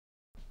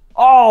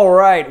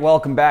Alright,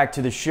 welcome back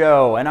to the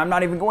show, and I'm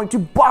not even going to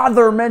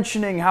bother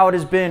mentioning how it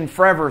has been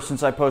forever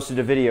since I posted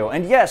a video.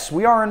 And yes,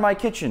 we are in my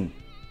kitchen,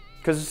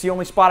 because it's the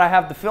only spot I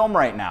have to film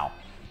right now.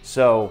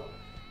 So,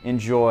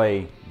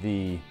 enjoy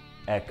the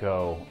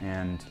echo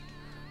and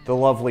the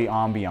lovely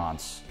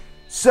ambiance.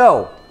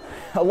 So,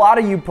 a lot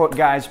of you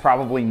guys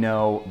probably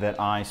know that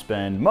I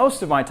spend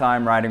most of my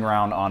time riding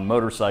around on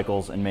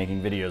motorcycles and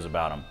making videos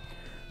about them.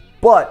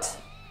 But,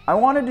 I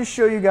wanted to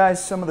show you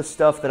guys some of the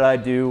stuff that I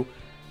do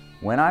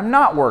when I'm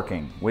not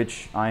working,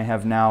 which I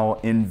have now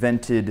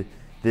invented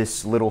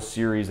this little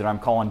series that I'm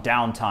calling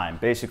Downtime.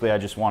 Basically, I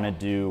just wanted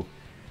to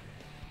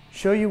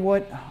show you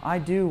what I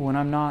do when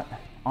I'm not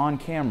on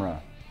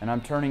camera, and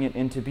I'm turning it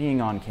into being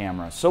on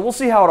camera. So we'll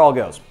see how it all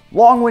goes.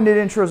 Long-winded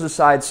intros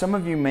aside, some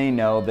of you may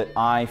know that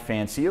I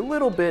fancy a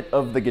little bit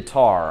of the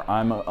guitar.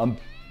 I'm a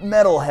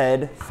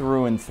metalhead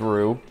through and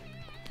through,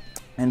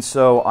 and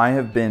so I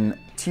have been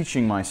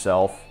teaching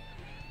myself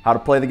how to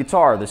play the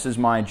guitar. This is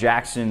my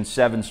Jackson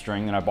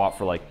 7-string that I bought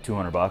for like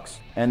 200 bucks.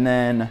 And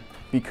then,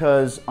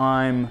 because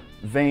I'm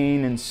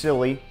vain and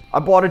silly, I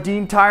bought a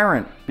Dean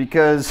Tyrant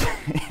because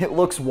it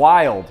looks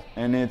wild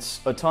and it's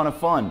a ton of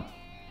fun.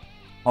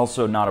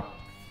 Also not a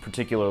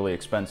particularly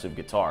expensive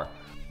guitar.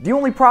 The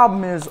only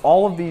problem is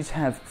all of these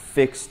have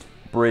fixed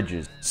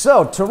bridges.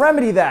 So to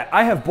remedy that,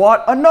 I have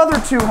bought another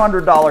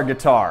 $200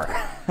 guitar.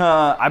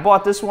 I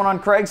bought this one on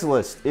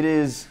Craigslist. It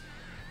is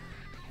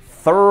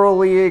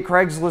thoroughly a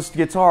Craigslist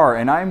guitar,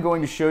 and I'm going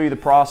to show you the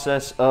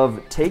process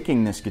of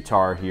taking this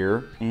guitar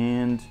here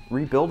and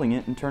rebuilding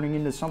it and turning it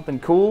into something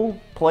cool,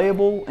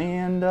 playable,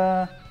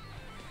 and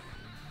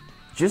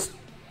just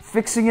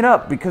fixing it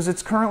up because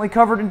it's currently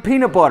covered in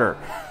peanut butter.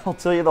 I'll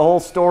tell you the whole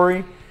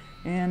story,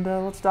 and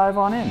let's dive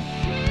on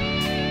in.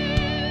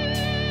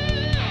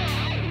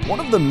 One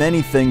of the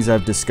many things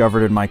I've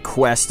discovered in my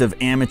quest of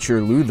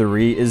amateur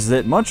lutherie is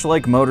that, much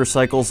like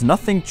motorcycles,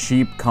 nothing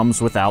cheap comes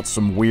without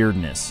some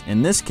weirdness.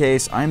 In this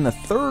case, I'm the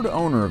third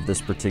owner of this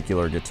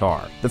particular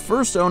guitar. The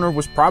first owner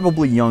was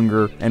probably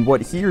younger, and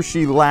what he or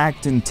she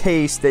lacked in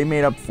taste, they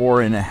made up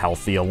for in a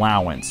healthy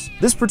allowance.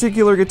 This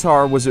particular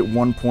guitar was at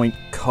one point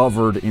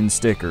covered in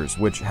stickers,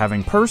 which,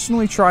 having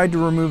personally tried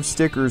to remove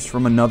stickers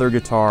from another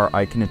guitar,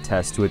 I can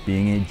attest to it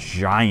being a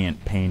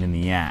giant pain in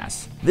the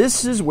ass.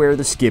 This is where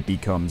the Skippy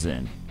comes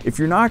in. If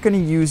you're not going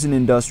to use an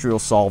industrial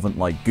solvent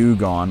like Goo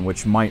Gone,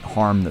 which might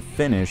harm the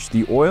finish,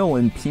 the oil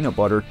in peanut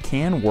butter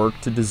can work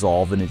to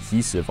dissolve an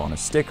adhesive on a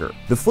sticker.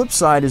 The flip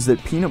side is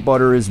that peanut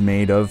butter is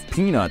made of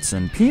peanuts,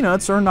 and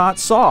peanuts are not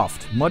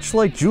soft. Much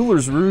like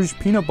Jeweler's Rouge,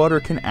 peanut butter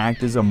can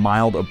act as a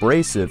mild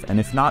abrasive, and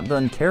if not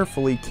done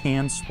carefully,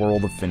 can swirl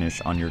the finish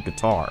on your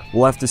guitar.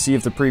 We'll have to see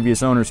if the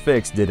previous owner's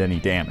fix did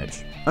any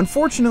damage.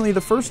 Unfortunately,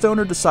 the first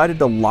owner decided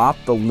to lop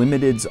the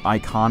Limited's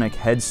iconic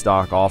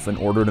headstock off in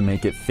order to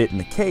make it fit in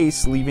the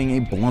case, leaving a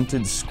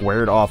blunted,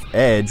 squared-off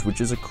edge,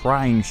 which is a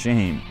crying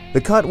shame.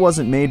 The cut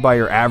wasn't made by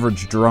your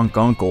average drunk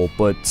uncle,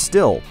 but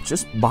still,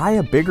 just buy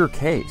a bigger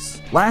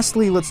case.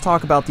 Lastly, let's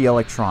talk about the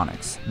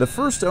electronics. The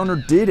first owner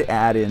did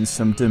add in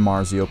some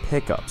DiMarzio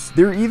pickups.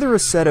 They're either a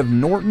set of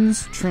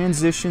Nortons,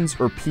 transitions,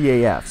 or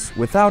PAFs.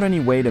 Without any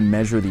way to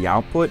measure the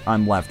output,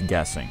 I'm left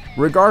guessing.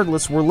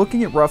 Regardless, we're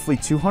looking at roughly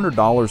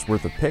 $200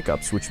 worth of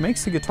pickups, which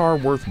makes the guitar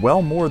worth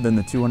well more than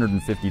the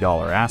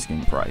 $250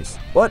 asking price.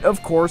 But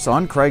of course,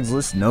 on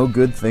Craigslist, no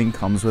good thing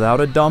comes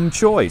without a dumb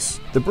choice.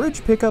 The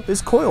bridge pickup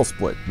is coil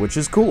split, which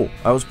is cool.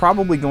 I was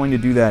probably going to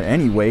do that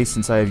anyway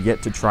since I have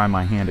yet to try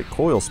my hand at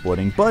coil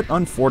splitting, but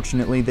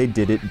unfortunately they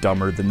did it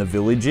dumber than the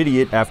village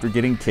idiot after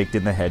getting kicked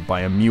in the head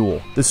by a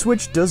mule. The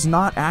switch does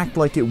not act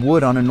like it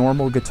would on a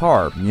normal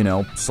guitar, you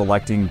know,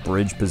 selecting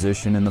bridge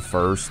position in the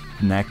first,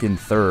 neck in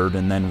third,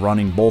 and then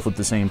running both at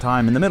the same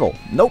time in the middle.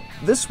 Nope,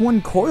 this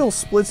one coil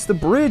splits the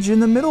bridge in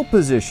the middle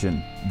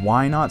position.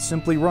 Why not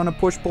simply run a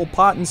push-pull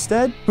pot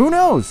instead? Who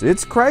knows?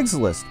 It's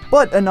Craigslist.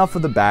 But enough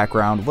of the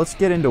background, let's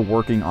get into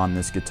working on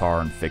this guitar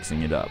and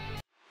fixing it up.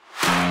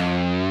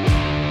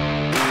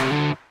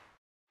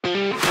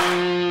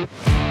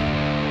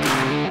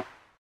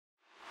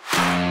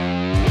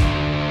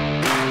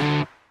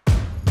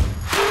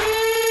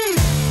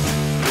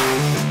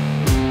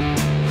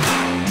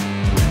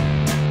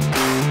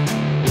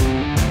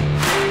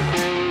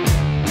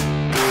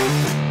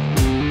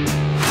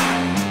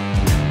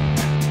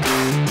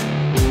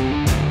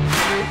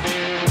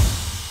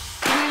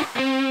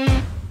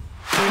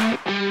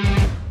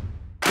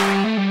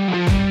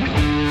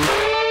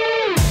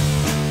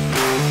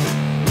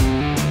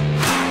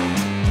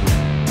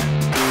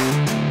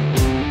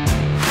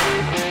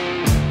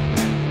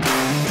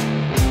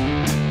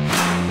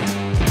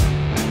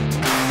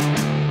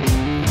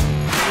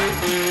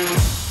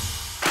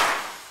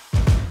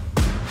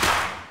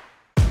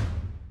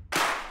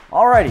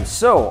 Alrighty,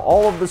 so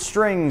all of the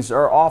strings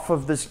are off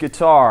of this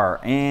guitar,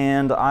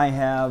 and I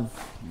have,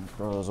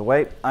 throw those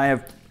away, I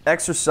have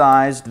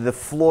exercised the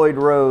Floyd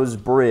Rose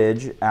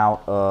bridge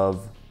out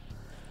of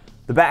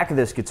the back of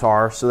this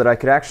guitar so that I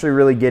could actually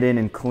really get in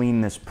and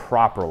clean this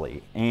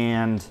properly.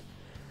 And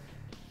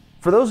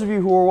for those of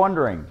you who are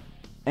wondering,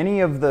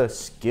 any of the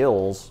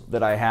skills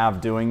that I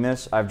have doing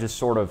this, I've just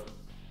sort of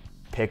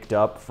picked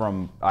up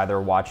from either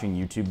watching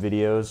YouTube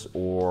videos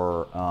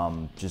or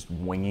just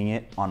winging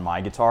it on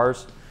my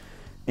guitars.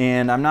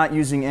 And I'm not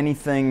using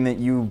anything that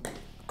you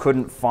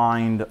couldn't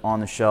find on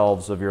the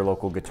shelves of your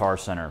local guitar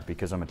center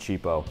because I'm a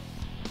cheapo.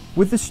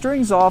 With the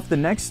strings off, the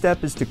next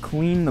step is to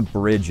clean the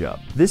bridge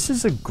up. This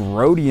is a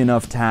grody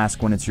enough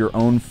task when it's your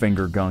own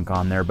finger gunk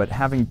on there, but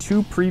having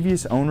 2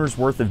 previous owners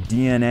worth of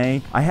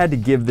DNA, I had to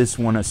give this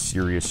one a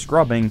serious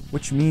scrubbing,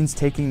 which means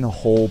taking the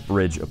whole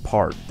bridge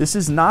apart. This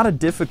is not a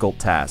difficult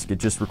task, it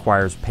just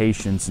requires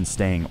patience and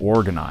staying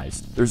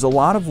organized. There's a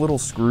lot of little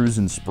screws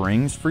and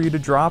springs for you to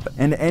drop,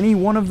 and any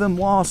one of them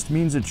lost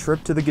means a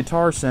trip to the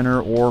Guitar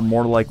Center or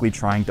more likely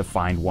trying to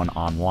find one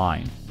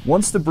online.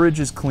 Once the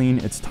bridge is clean,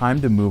 it's time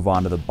to move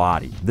on to the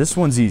body. This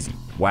one's easy.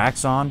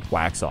 Wax on,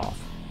 wax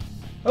off.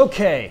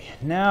 Okay,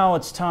 now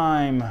it's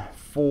time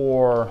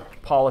for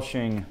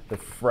polishing the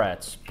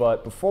frets.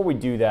 But before we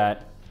do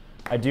that,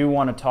 I do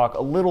want to talk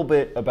a little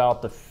bit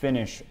about the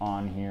finish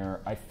on here.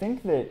 I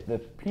think that the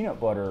peanut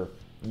butter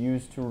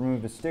used to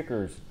remove the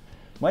stickers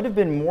might have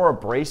been more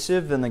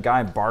abrasive than the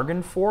guy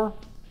bargained for.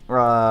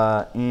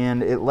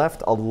 And it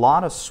left a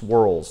lot of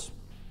swirls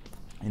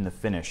in the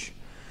finish.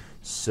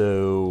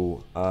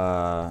 So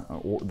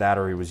that,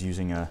 or he was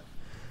using a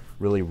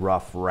really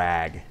rough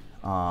rag.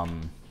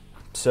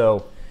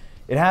 So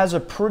it has a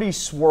pretty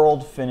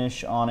swirled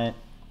finish on it.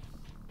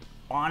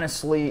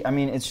 Honestly, I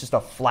mean, it's just a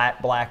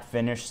flat black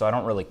finish, so I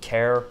don't really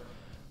care.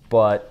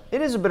 But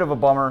it is a bit of a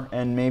bummer,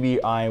 and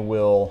maybe I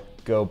will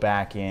go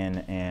back in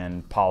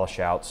and polish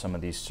out some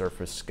of these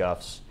surface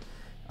scuffs.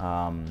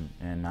 And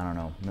I don't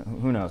know,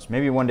 who knows?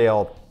 Maybe one day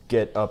I'll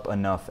get up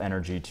enough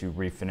energy to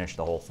refinish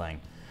the whole thing.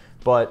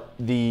 But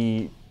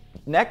the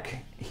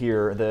neck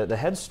here, the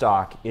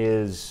headstock,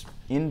 is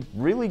in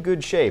really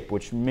good shape,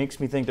 which makes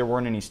me think there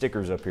weren't any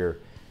stickers up here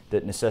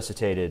that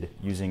necessitated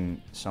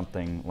using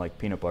something like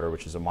peanut butter,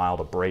 which is a mild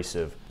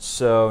abrasive.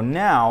 So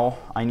now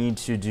I need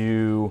to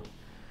do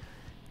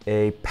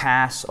a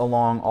pass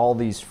along all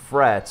these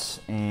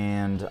frets,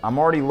 and I'm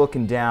already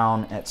looking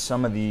down at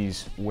some of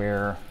these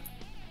where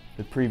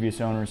the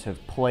previous owners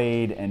have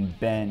played and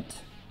bent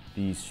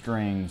these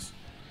strings.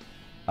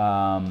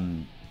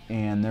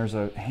 And there's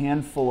a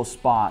handful of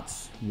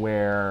spots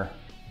where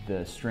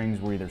the strings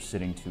were either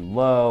sitting too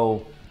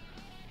low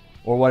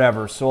or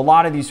whatever. So a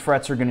lot of these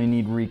frets are going to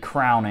need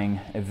recrowning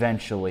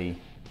eventually,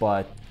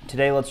 but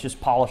today let's just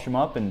polish them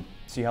up and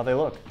see how they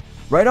look.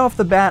 Right off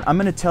the bat, I'm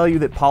going to tell you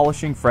that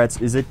polishing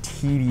frets is a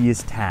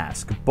tedious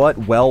task, but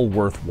well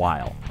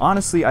worthwhile.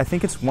 Honestly, I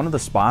think it's one of the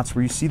spots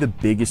where you see the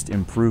biggest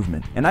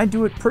improvement, and I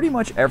do it pretty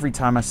much every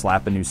time I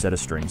slap a new set of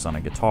strings on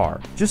a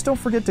guitar. Just don't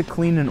forget to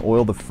clean and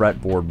oil the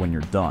fretboard when you're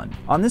done.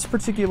 On this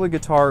particular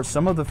guitar,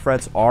 some of the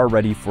frets are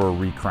ready for a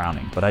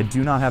recrowning, but I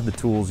do not have the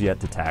tools yet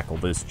to tackle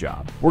this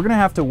job. We're going to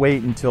have to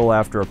wait until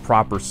after a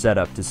proper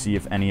setup to see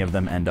if any of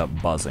them end up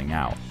buzzing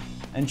out.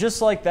 And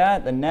just like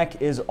that, the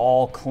neck is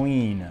all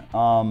clean.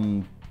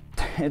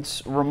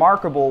 It's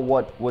remarkable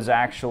what was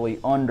actually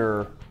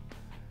under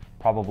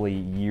probably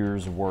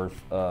years worth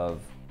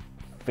of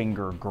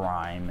finger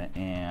grime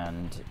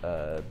and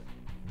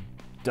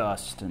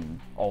dust and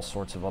all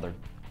sorts of other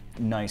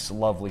nice,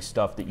 lovely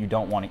stuff that you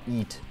don't want to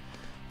eat.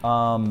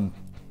 I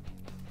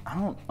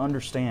don't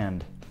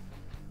understand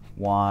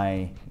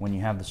why, when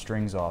you have the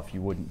strings off,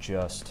 you wouldn't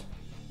just,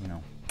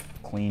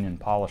 clean and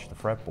polish the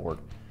fretboard.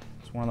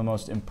 One of the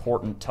most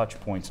important touch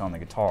points on the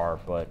guitar,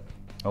 but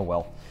oh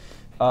well.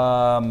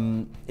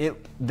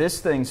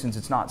 This thing, since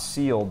it's not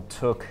sealed,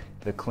 took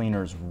the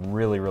cleaners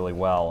really, really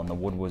well, and the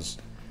wood was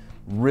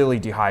really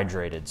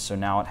dehydrated, so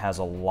now it has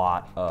a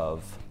lot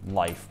of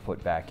life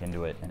put back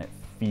into it, and it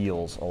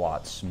feels a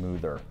lot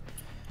smoother.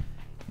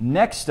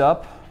 Next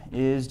up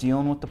is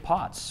dealing with the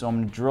pots. So I'm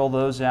going to drill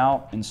those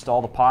out,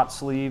 install the pot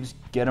sleeves,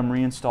 get them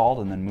reinstalled,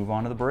 and then move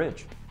on to the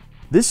bridge.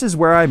 This is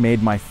where I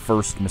made my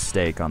first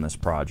mistake on this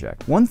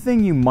project. One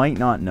thing you might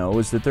not know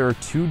is that there are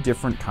 2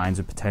 different kinds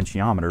of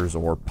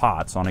potentiometers, or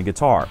pots, on a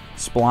guitar: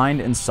 splined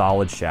and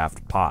solid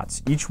shaft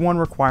pots, each one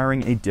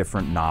requiring a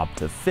different knob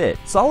to fit.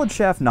 Solid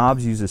shaft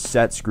knobs use a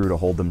set screw to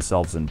hold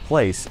themselves in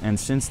place, and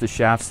since the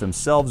shafts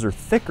themselves are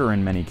thicker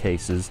in many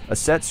cases, a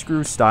set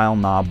screw style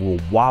knob will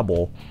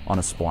wobble on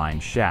a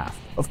splined shaft.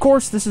 Of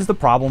course, this is the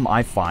problem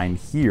I find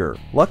here.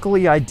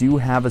 Luckily, I do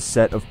have a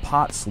set of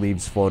pot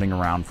sleeves floating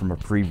around from a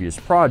previous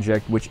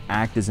project which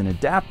act as an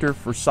adapter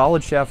for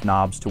solid shaft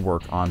knobs to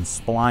work on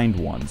splined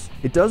ones.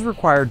 It does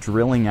require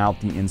drilling out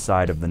the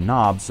inside of the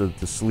knob so that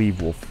the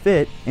sleeve will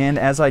fit, and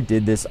as I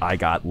did this, I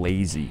got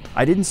lazy.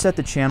 I didn't set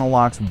the channel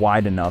locks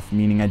wide enough,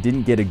 meaning I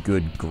didn't get a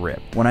good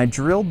grip. When I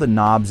drilled the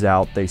knobs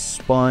out, they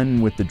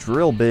spun with the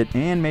drill bit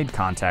and made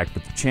contact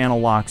with the channel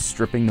locks,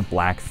 stripping the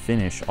black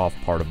finish off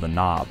part of the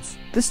knobs.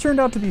 This turned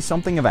out to be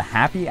something of a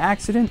happy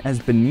accident, as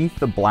beneath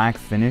the black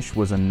finish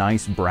was a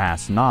nice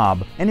brass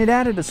knob, and it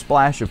added a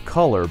splash of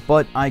color,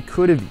 but I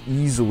could have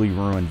easily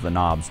ruined the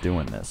knobs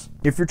doing this.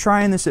 If you're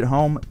trying this at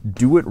home,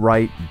 do it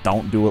right,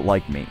 don't do it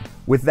like me.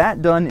 With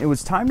that done, it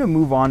was time to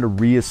move on to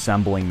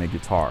reassembling the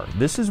guitar.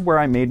 This is where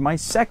I made my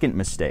second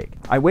mistake.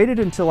 I waited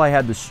until I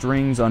had the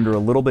strings under a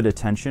little bit of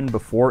tension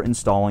before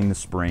installing the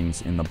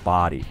springs in the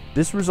body.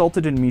 This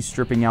resulted in me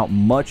stripping out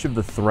much of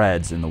the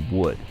threads in the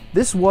wood.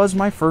 This was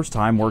my first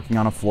time working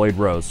on a Floyd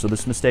Rose, so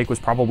this mistake was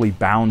probably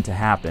bound to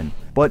happen.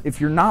 But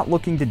if you're not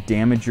looking to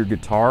damage your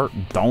guitar,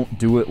 don't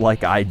do it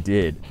like I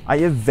did. I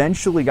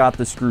eventually got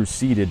the screw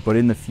seated, but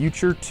in the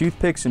future,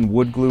 toothpicks and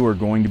wood glue are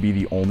going to be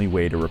the only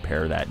way to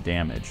repair that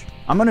damage.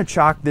 I'm going to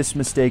chalk this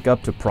mistake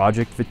up to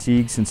project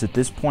fatigue, since at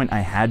this point I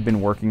had been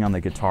working on the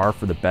guitar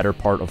for the better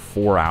part of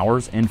 4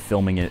 hours and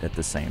filming it at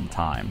the same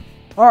time.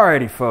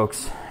 Alrighty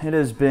folks, it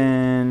has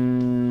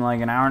been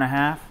like an hour and a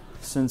half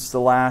since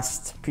the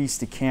last piece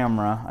to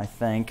camera, I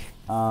think.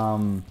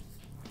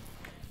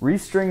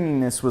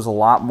 Restringing this was a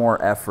lot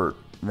more effort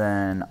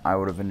than I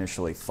would have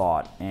initially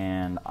thought,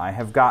 and I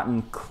have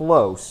gotten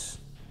close,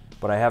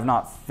 but I have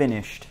not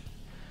finished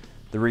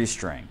the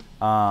restring.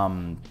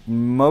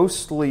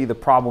 Mostly the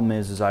problem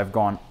is I've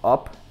gone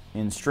up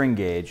in string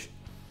gauge,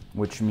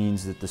 which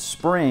means that the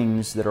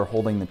springs that are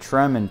holding the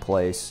trem in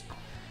place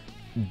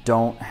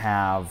don't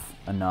have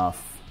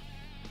enough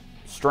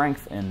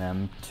strength in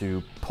them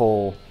to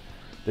pull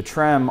the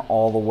trem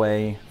all the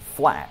way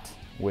flat,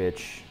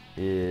 which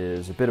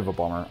is a bit of a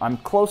bummer. I'm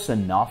close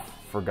enough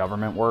for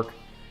government work,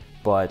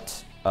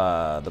 but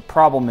the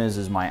problem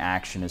is my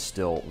action is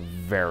still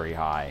very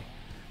high.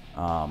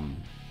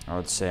 I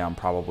would say I'm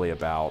probably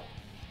about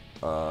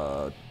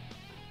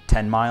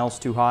 10 miles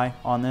too high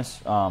on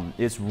this.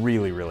 It's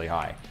really, really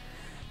high.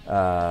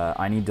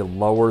 I need to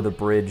lower the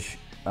bridge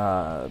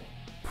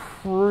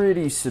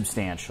pretty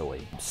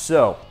substantially.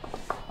 So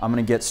I'm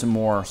gonna get some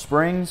more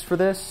springs for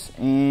this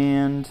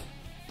and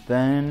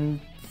then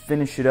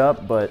finish it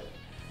up, but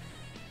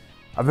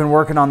I've been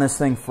working on this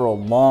thing for a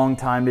long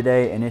time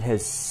today, and it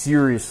has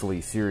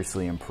seriously,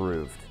 seriously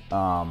improved.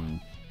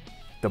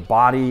 The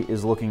body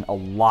is looking a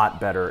lot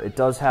better. It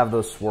does have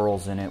those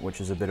swirls in it,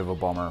 which is a bit of a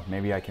bummer.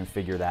 Maybe I can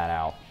figure that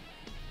out.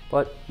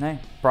 But hey,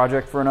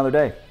 project for another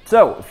day.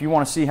 So if you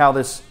want to see how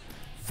this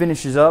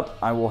finishes up,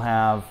 I will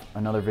have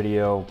another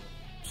video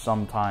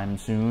sometime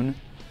soon,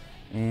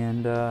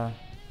 and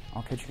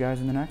I'll catch you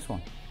guys in the next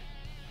one.